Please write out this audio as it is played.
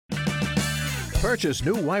Purchase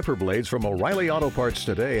new wiper blades from O'Reilly Auto Parts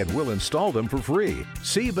today and we'll install them for free.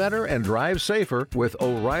 See better and drive safer with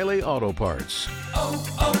O'Reilly Auto Parts.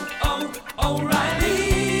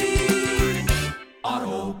 O'Reilly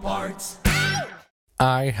Auto Parts.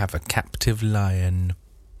 I have a captive lion.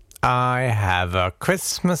 I have a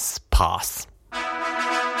Christmas pass.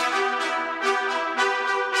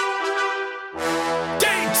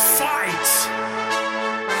 Date fight!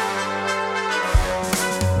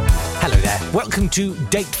 Hello there. Welcome to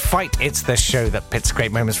Date Fight. It's the show that pits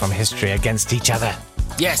great moments from history against each other.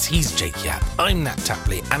 Yes, he's Jake Yap. I'm Nat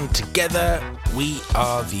Tapley, and together we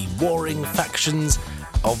are the warring factions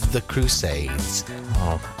of the Crusades.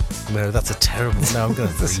 Oh, no, that's a terrible... No, I'm going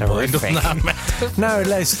to rewind on that. No,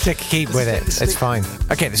 let's keep with it. It's fine.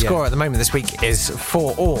 Okay, the score at the moment this week is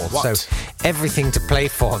 4-4. What? So everything to play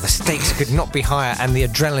for. The stakes could not be higher, and the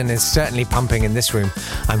adrenaline is certainly pumping in this room.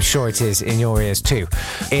 I'm sure it is in your ears too.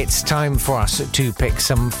 It's time for us to pick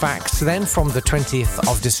some facts then from the 20th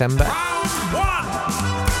of December. Round one!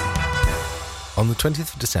 On the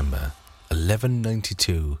 20th of December,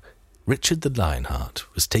 1192... Richard the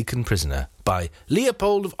Lionheart was taken prisoner by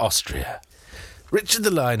Leopold of Austria. Richard the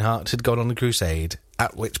Lionheart had gone on a crusade,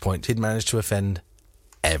 at which point he'd managed to offend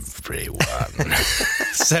everyone.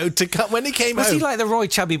 So when he came home... Was he like the Roy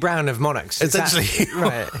Chubby Brown of monarchs? Essentially.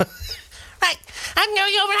 Right. Right, I know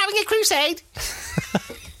you're having a crusade.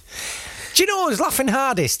 Do you know what was laughing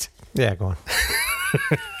hardest? Yeah, go on.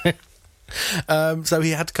 So he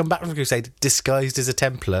had to come back from the crusade disguised as a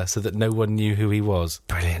Templar so that no one knew who he was.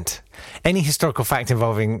 Brilliant. Any historical fact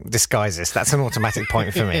involving disguises, that's an automatic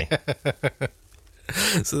point for me.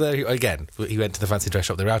 So there, he went to the fancy dress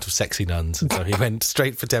shop. They were out of sexy nuns, so he went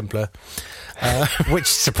straight for Templar. Which,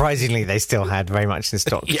 surprisingly, they still had very much in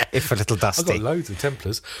stock, if a little dusty. I've got loads of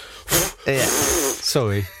Templars. Yeah.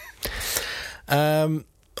 Sorry.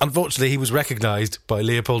 Unfortunately, he was recognised by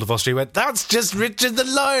Leopold of Austria. He went, that's just Richard the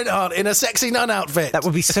Lionheart in a sexy nun outfit. That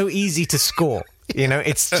would be so easy to score. You know,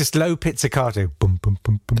 it's just low pizzicato. Boom, boom,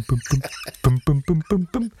 boom, boom, boom, boom, boom, boom, boom, boom,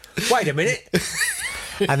 boom. Wait a minute.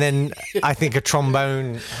 And then I think a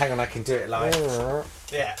trombone. Hang on, I can do it live.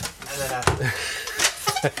 Yeah. And then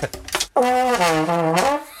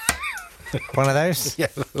one of those? Yeah.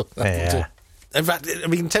 In fact, I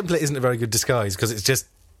mean, Templar isn't a very good disguise because it's just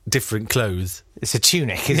different clothes. It's a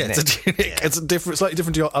tunic, isn't it? It's a tunic. Yeah. It's slightly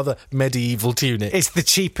different to your other medieval tunic. It's the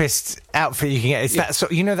cheapest outfit you can get. It's that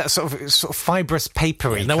sort, that sort of fibrous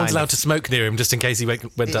papery. No one's allowed to smoke near him just in case he went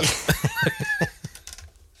up.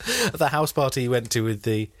 At the house party he went to with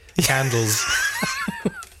the candles.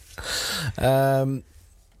 So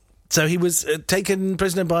he was taken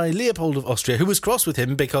prisoner by Leopold of Austria, who was cross with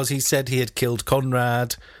him because he said he had killed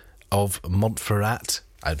Conrad of Montferrat.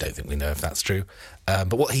 I don't think we know if that's true.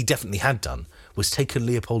 But what he definitely had done was taken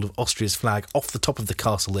Leopold of Austria's flag off the top of the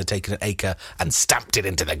castle they'd taken at Acre and stamped it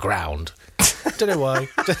into the ground. Don't know why.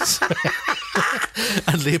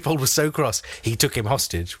 And Leopold was so cross, he took him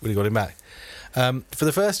hostage when he got him back. For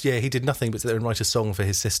the first year, he did nothing but sit there and write a song for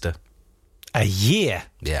his sister. A year?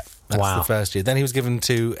 Yeah, that's the first year. Then he was given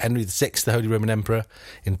to Henry VI, the Holy Roman Emperor,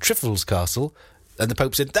 in Trifles Castle. And the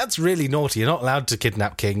Pope said, that's really naughty. You're not allowed to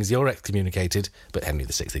kidnap kings. You're excommunicated. But Henry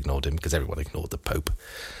VI ignored him because everyone ignored the Pope.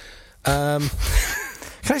 Can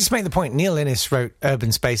I just make the point? Neil Innes wrote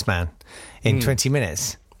Urban Spaceman in 20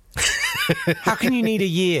 minutes. How can you need a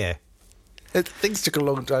year? Things took a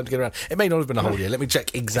long time to get around. It may not have been a whole year. Let me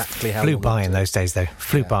check exactly how long. Flew by in those days, though.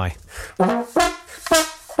 Flew by.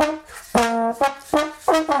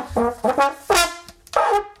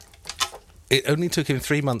 It only took him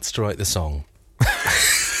 3 months to write the song.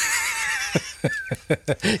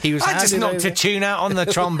 He was. I just knocked a tune out on the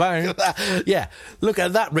trombone. Yeah, look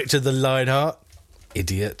at that, Richard the Lionheart,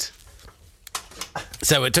 idiot.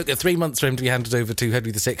 So it took 3 months for him to be handed over to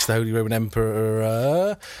Henry VI, the Holy Roman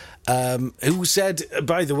Emperor, who said,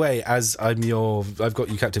 by the way, as I've got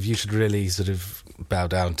you captive, you should really sort of bow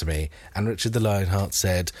down to me. And Richard the Lionheart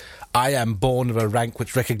said, I am born of a rank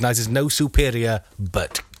which recognises no superior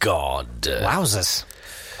but God. Wowzers.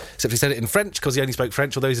 Except he said it in French because he only spoke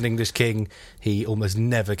French. Although he's an English king, he almost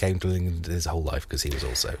never came to England his whole life because he was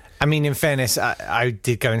also... I mean, in fairness, I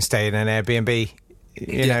did go and stay in an Airbnb,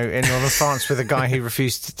 you know, in northern France with a guy who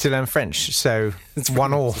refused to learn French. So it's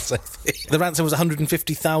 1-1. The ransom was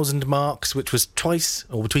 150,000 marks, which was twice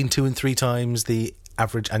or between 2 and 3 times the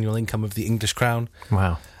average annual income of the English crown.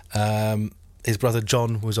 Wow. His brother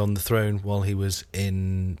John was on the throne while he was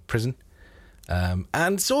in prison.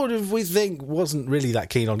 And sort of, we think, wasn't really that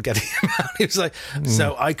keen on getting him out. He was like,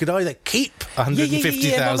 so I could either keep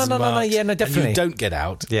 150,000 marks definitely. and you don't get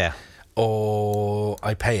out, yeah, or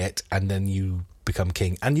I pay it and then you become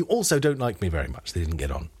king. And you also don't like me very much. They didn't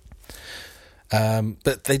get on.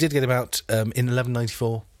 But they did get him out in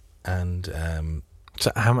 1194. And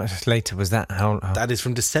So how much later was that? How? that is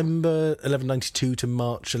from December 1192 to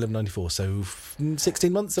March 1194. So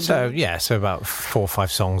 16 months. So yeah, so about 4 or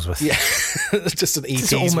 5 songs worth. Yeah, just an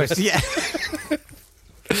ET. Almost, yeah.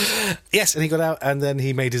 Yes, and he got out, and then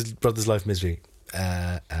he made his brother's life misery.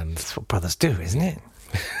 And That's what brothers do, isn't it?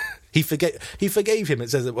 he forgave him. It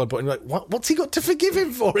says at one point, like, what's he got to forgive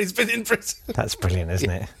him for? He's been in prison. That's brilliant, isn't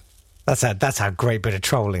it? That's a great bit of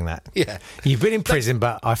trolling, that. Yeah. You've been in prison,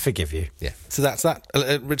 but I forgive you. Yeah. So that's that.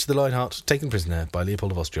 Richard the Lionheart taken prisoner by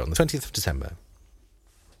Leopold of Austria on the 20th of December,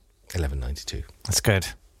 1192. That's good.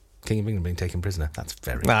 King of England being taken prisoner. That's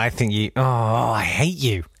very. I think you... Oh, I hate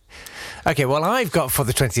you. Okay, well, I've got for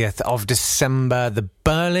the 20th of December, the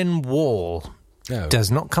Berlin Wall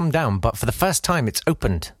does not come down, but for the first time it's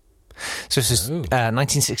opened. So this is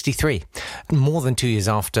 1963, more than 2 years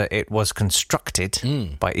after it was constructed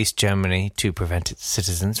by East Germany to prevent its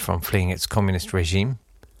citizens from fleeing its communist regime.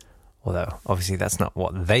 Although, obviously, that's not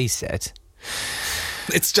what they said.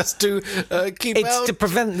 It's just to keep It's out... to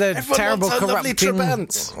prevent the Everyone terrible wants our lovely corrupting...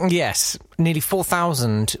 Trabants. Yes, nearly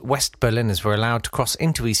 4,000 West Berliners were allowed to cross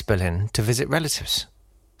into East Berlin to visit relatives.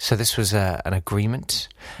 So this was an agreement.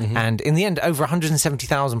 Mm-hmm. And in the end, over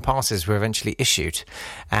 170,000 passes were eventually issued.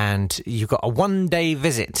 And you got a one-day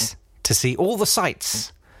visit to see all the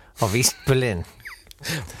sights of East Berlin.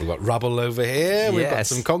 We've got rubble over here. We've got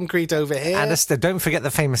some concrete over here. And don't forget the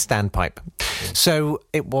famous standpipe. So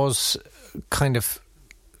it was kind of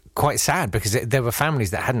quite sad because there were families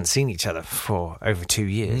that hadn't seen each other for over 2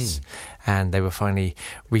 years. And they were finally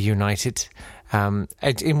reunited.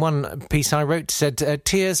 In one piece I wrote, said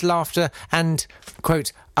tears, laughter, and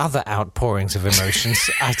quote other outpourings of emotions.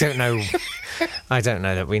 I don't know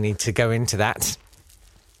that we need to go into that.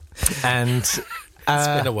 And it's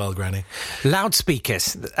been a while, Granny.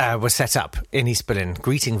 Loudspeakers were set up in East Berlin,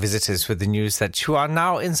 greeting visitors with the news that you are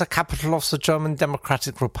now in the capital of the German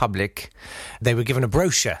Democratic Republic. They were given a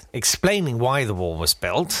brochure explaining why the wall was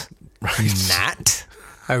built. Right.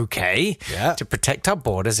 Okay, to protect our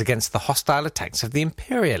borders against the hostile attacks of the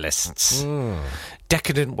imperialists.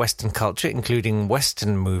 Decadent Western culture, including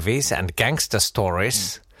Western movies and gangster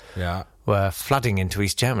stories, were flooding into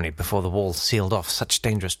East Germany before the wall sealed off such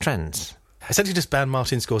dangerous trends. Essentially just ban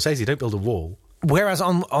Martin Scorsese, don't build a wall. Whereas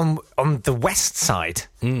on the west side,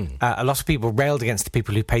 a lot of people railed against the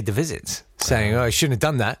people who paid the visits, saying, oh, you shouldn't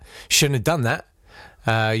have done that.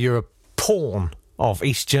 You're a pawn of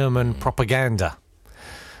East German propaganda.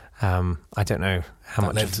 I don't know how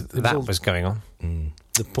much that was going on.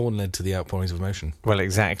 The porn led to the outpourings of emotion. Well,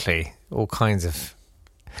 exactly. All kinds of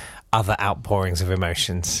other outpourings of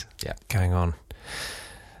emotions going on.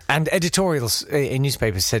 And editorials in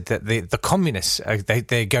newspapers said that the communists,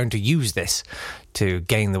 they're going to use this to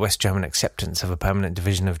gain the West German acceptance of a permanent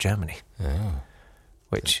division of Germany. Oh.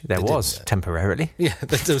 Which there was temporarily. Yeah,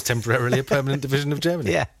 there was temporarily a permanent division of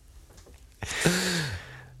Germany. Yeah.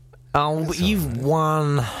 Oh, you've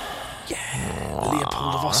won... Yeah,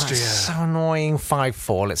 Leopold of Austria. That's so annoying.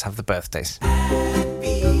 5-4. Let's have the birthdays.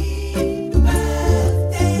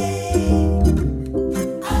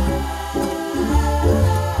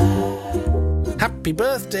 Happy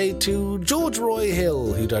birthday to George Roy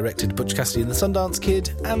Hill, who directed Butch Cassidy and the Sundance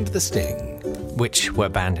Kid and The Sting. Which were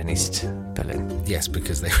banned in East Berlin. Yes,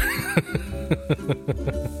 because they were...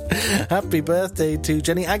 Happy birthday to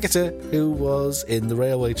Jenny Agutter, who was in The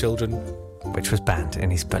Railway Children. Which was banned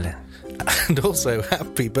in East Berlin. And also,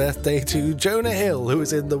 happy birthday to Jonah Hill, who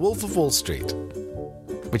is in The Wolf of Wall Street.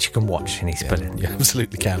 Which you can watch in East Berlin. You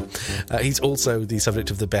absolutely can. He's also the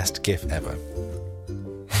subject of the best GIF ever.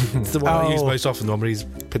 It's the one I use most often, the one where he's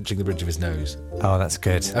pinching the bridge of his nose. Oh, that's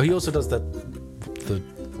good. Oh, he also does the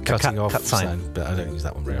cutting off cut sign. But I don't use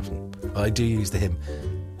that one very often. I do use him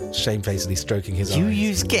shamefacedly stroking his eyes. You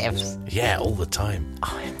use GIFs? Yeah, all the time.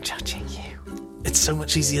 I am judging you. It's so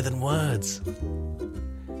much easier than words.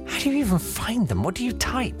 How do you even find them? What do you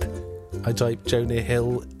type? I type Jonah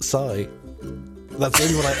Hill sigh. That's the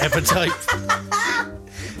only one I ever type.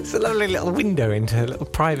 It's a lovely little window into a little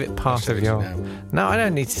private part of your... No, I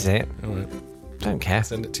don't need to see it. All right. Don't care. I'll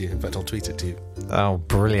send it to you. In fact, I'll tweet it to you. Oh,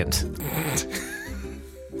 brilliant.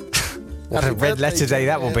 What a red letter day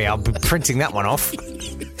that will be. I'll be printing that one off.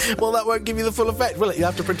 Well, that won't give you the full effect, will it? You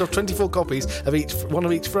have to print off 24 copies of one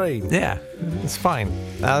of each frame. Yeah, it's fine.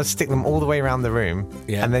 I'll stick them all the way around the room,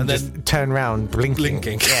 and then just turn around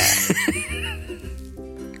blinking. Yeah.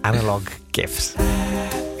 Analog GIFs.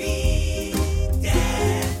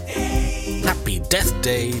 Happy death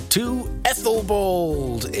day to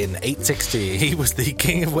Aethelbald in 860. He was the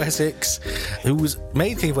King of Wessex, who was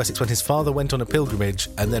made King of Wessex when his father went on a pilgrimage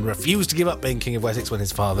and then refused to give up being King of Wessex when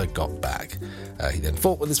his father got back. He then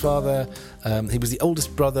fought with his father. He was the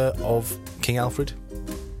oldest brother of King Alfred.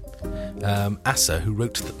 Asser, who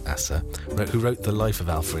wrote The Life of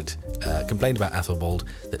Alfred, complained about Aethelbald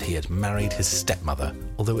that he had married his stepmother,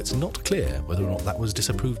 although it's not clear whether or not that was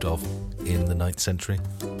disapproved of in the 9th century.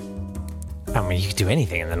 I mean, you could do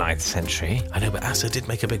anything in the 9th century. I know, but Asser did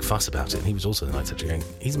make a big fuss about it, and he was also in the 9th century going,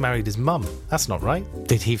 he's married his mum. That's not right.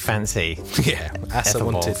 Did he fancy? Yeah, Asser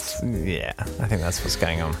Aethelbald? wanted... Yeah, I think that's what's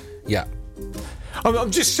going on. Yeah.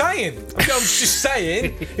 I'm just saying. I'm just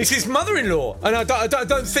saying. It's his mother-in-law, and I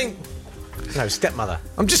don't think. No, stepmother.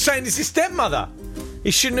 I'm just saying it's his stepmother.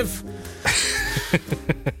 He shouldn't have.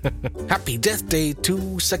 Happy death day to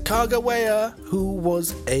Sacagawea, who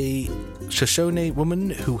was a Shoshone woman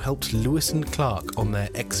who helped Lewis and Clark on their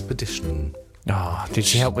expedition. Oh, did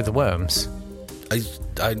she help with the worms? I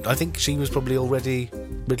think she was probably already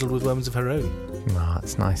riddled with worms of her own. Oh,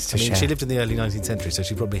 it's nice to share. She lived in the early 19th century, so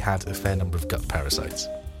she probably had a fair number of gut parasites.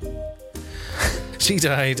 She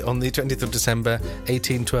died on the 20th of December,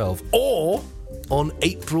 1812, or on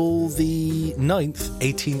April the 9th,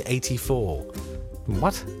 1884.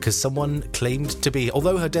 What? Because someone claimed to be...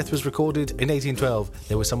 Although her death was recorded in 1812,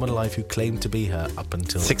 there was someone alive who claimed to be her up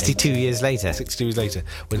until... 62 years later. 62 years later,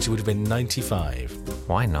 when she would have been 95.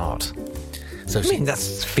 Why not? So I mean,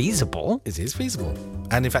 that's feasible. It is feasible.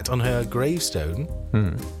 And in fact, on her gravestone...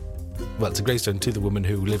 Well, it's a gravestone to the woman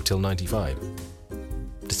who lived till 95.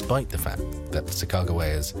 Despite the fact that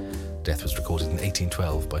Sacagawea's death was recorded in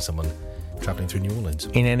 1812 by someone travelling through New Orleans.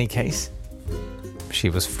 In any case, she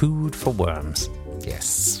was food for worms.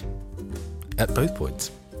 Yes. At both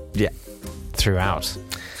points. Yeah. Throughout.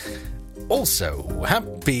 Also,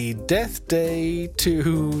 happy death day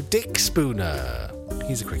to Dick Spooner.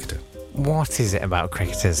 He's a cricketer. What is it about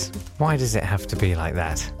cricketers? Why does it have to be like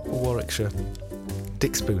that? Warwickshire.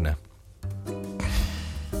 Dick Spooner.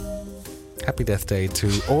 Happy death day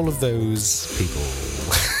to all of those people.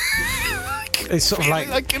 It's sort of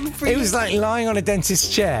like it was like lying on a dentist's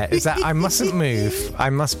chair. Is that I mustn't move. I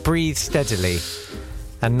must breathe steadily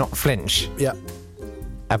and not flinch. Yeah.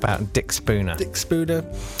 About Dick Spooner. Dick Spooner.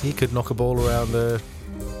 He could knock a ball around an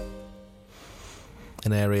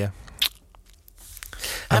area.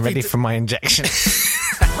 I'm ready for my injection.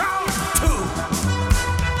 Round 2.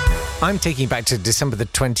 I'm taking you back to December the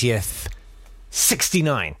 20th,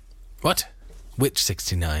 69. What? Which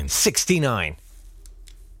 69? 69.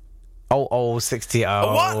 60.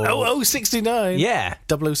 What? 69? Yeah.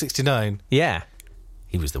 0069. Yeah.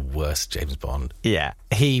 He was the worst James Bond. Yeah.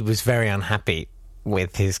 He was very unhappy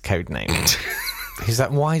with his code name. He's like,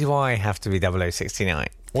 why do I have to be 0069?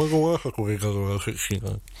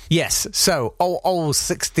 Yes, so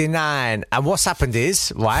 0069. And what's happened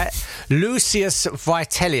is, right, Lucius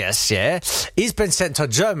Vitellius, yeah, he's been sent to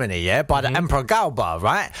Germany, yeah, by the Emperor Galba,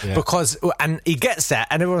 right? Yeah. Because, and he gets there,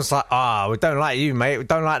 and everyone's like, we don't like you, mate, we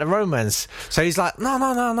don't like the Romans. So he's like,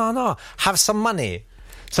 no, have some money.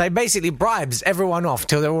 So he basically bribes everyone off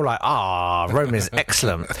till they're all like, Rome is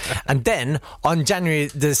excellent. And then, on January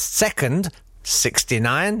the 2nd,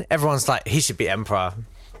 69, everyone's like, he should be emperor.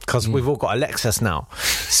 Because we've all got a Lexus now.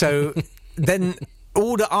 So then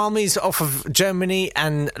all the armies off of Germany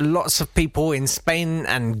and lots of people in Spain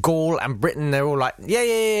and Gaul and Britain, they're all like,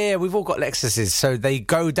 yeah, we've all got Lexuses. So they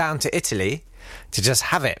go down to Italy to just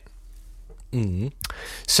have it.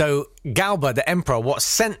 So Galba, the emperor, what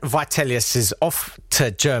sent Vitellius off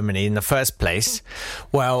to Germany in the first place,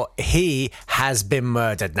 well, he has been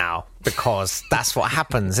murdered now, because that's what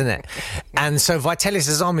happens, isn't it? And so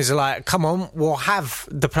Vitellius' armies are like, come on, we'll have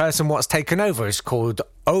the person what's taken over. It's called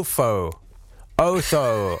Otho.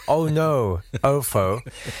 So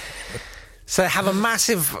they have a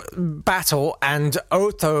massive battle, and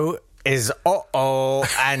Otho is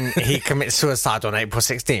and he commits suicide on April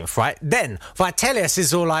 16th, right? Then Vitellius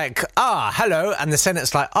is all like, hello, and the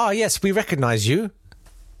Senate's like, yes, we recognise you.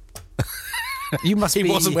 You must be... He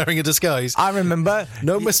wasn't wearing a disguise. I remember.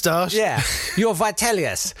 No moustache. Yeah, you're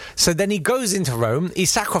Vitellius. So then he goes into Rome, he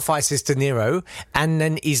sacrifices to Nero, and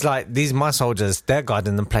then he's like, these my soldiers, they're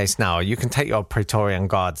guarding the place now. You can take your Praetorian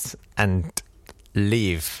guards and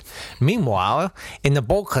leave. Meanwhile, in the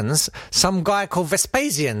Balkans, some guy called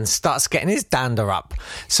Vespasian starts getting his dander up.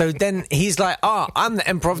 So then he's like, I'm the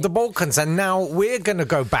emperor of the Balkans, and now we're going to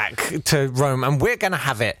go back to Rome, and we're going to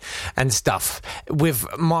have it and stuff with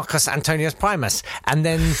Marcus Antonius Primus. And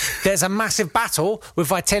then there's a massive battle with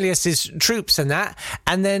Vitellius's troops and that.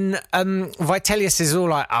 And then Vitellius is all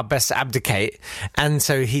like, I best abdicate. And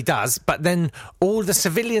so he does. But then all the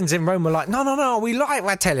civilians in Rome are like, no, we like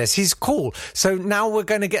Vitellius. He's cool. So now we're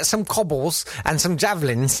going to get some cobbles and some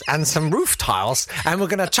javelins and some roof tiles, and we're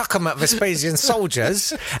going to chuck them at Vespasian's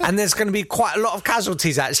soldiers, and there's going to be quite a lot of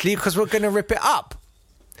casualties, actually, because we're going to rip it up.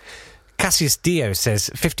 Cassius Dio says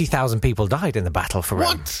 50,000 people died in the battle for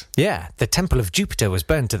Rome. What? Yeah, the Temple of Jupiter was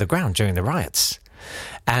burned to the ground during the riots.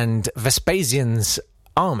 And Vespasian's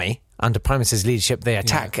army, under Primus's leadership, they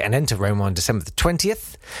attack and enter Rome on December the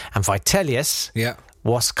 20th, and Vitellius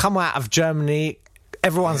was come out of Germany.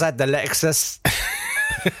 Everyone's had the Lexus.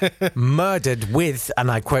 Murdered with,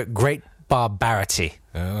 and I quote, great barbarity.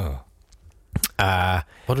 Oh. What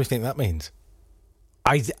do we think that means?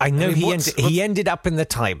 I know he ended up in the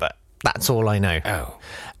Tiber. That's all I know. Oh.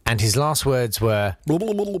 And his last words were...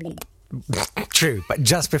 True, but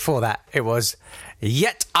just before that, it was,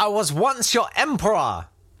 "Yet I was once your emperor."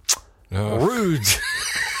 Oh. Rude.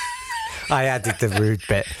 I added the rude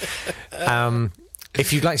bit.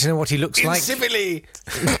 If you'd like to know what he looks like... Incivilly.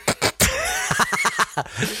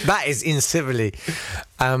 That is incivilly.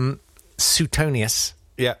 Suetonius,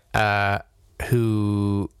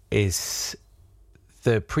 who is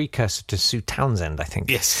the precursor to Sue Townsend, I think.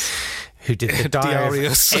 Yes. Who did the Diary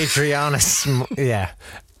of Adrianus.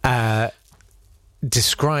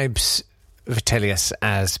 Describes Vitellius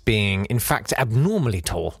as being, in fact, abnormally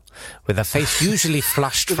tall, with a face usually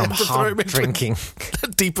flushed from hard drinking. A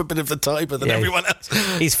deeper bit of the Tiber than everyone else.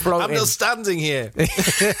 He's floating. I'm not standing here.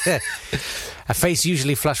 A face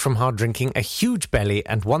usually flushed from hard drinking, a huge belly,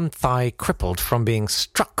 and one thigh crippled from being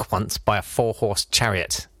struck once by a 4-horse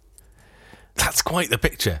chariot. That's quite the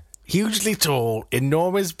picture. Hugely tall,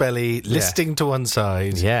 enormous belly, listing to one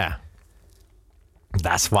side. Yeah.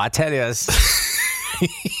 That's Vitellius.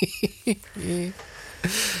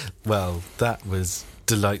 Well, that was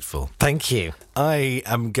delightful. Thank you. I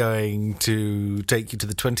am going to take you to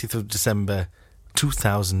the 20th of December,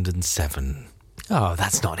 2007. Oh,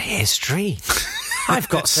 that's not history. I've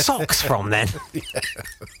got socks from then.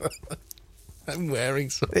 I'm wearing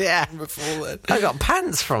something before then. I got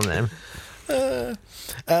pants from them.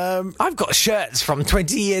 I've got shirts from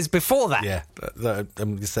 20 years before that. Yeah, I'm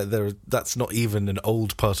going to say that's not even an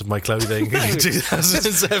old part of my clothing in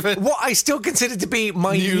 2007. What I still consider to be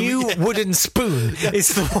my new wooden spoon is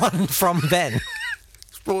the one from then.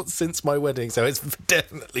 It's bought since my wedding, so it's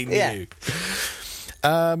definitely new.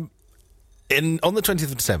 Yeah. On the 20th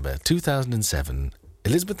of December 2007,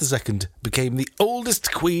 Elizabeth II became the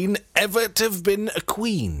oldest queen ever to have been a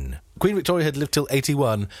queen. Queen Victoria had lived till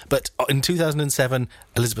 81, but in 2007,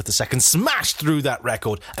 Elizabeth II smashed through that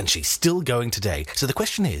record, and she's still going today. So the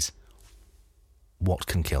question is, what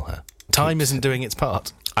can kill her? Time isn't doing its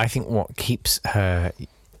part. I think what keeps her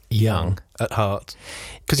young at heart,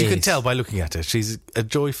 because you can tell by looking at her, she's a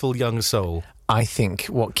joyful young soul. I think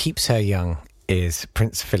what keeps her young is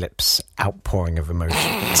Prince Philip's outpouring of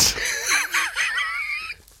emotions.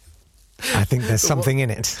 I think there's something in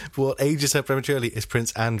it. What ages her prematurely is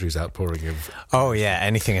Prince Andrew's outpouring of... Oh, yeah,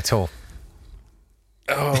 anything at all.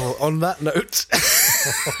 Oh, on that note,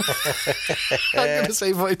 I'm going to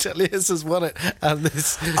say Vitellius has won it. And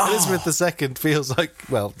this Elizabeth II feels like,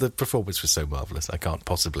 well, the performance was so marvellous, I can't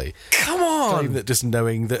possibly... Come on! claim that just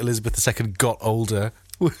knowing that Elizabeth II got older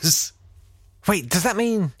was... Wait, does that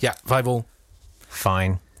mean... Yeah, 5-5.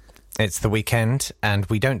 Fine. It's the weekend, and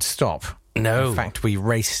we don't stop. No. In fact, we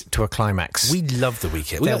race to a climax. We love the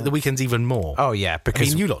weekend. We like the weekends even more. Oh, yeah, because...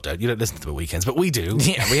 I mean, you lot don't. You don't listen to the weekends, but we do.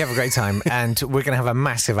 Yeah, we have a great time, and we're going to have a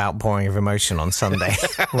massive outpouring of emotion on Sunday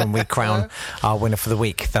when we crown our winner for the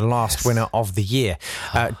week, the last winner of the year.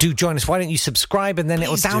 Do join us. Why don't you subscribe, and then it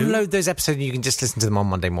will download those episodes, and you can just listen to them on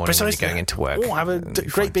Monday morning when you're going into work. Or have a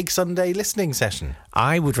great big Sunday listening session.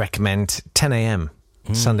 I would recommend 10 a.m.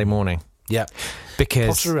 Sunday morning. Yeah.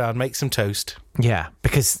 Because... potter around, make some toast. Yeah,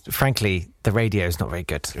 because, frankly, the radio is not very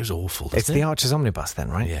good. It was awful. It's the Archer's Omnibus then,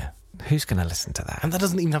 right? Yeah. Who's going to listen to that? And that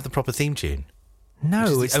doesn't even have the proper theme tune.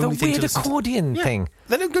 No, it's the weird accordion thing.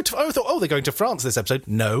 They don't go to... I thought, they're going to France this episode.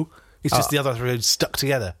 No. It's just the other episodes stuck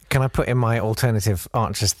together. Can I put in my alternative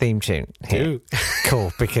Archer's theme tune here? Do.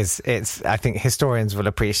 Cool, because it's... I think historians will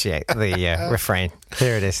appreciate the refrain.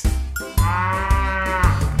 Here it is.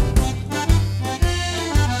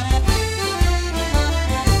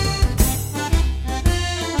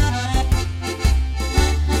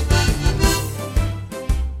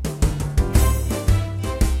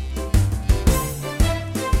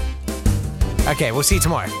 Okay, we'll see you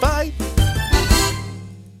tomorrow. Bye.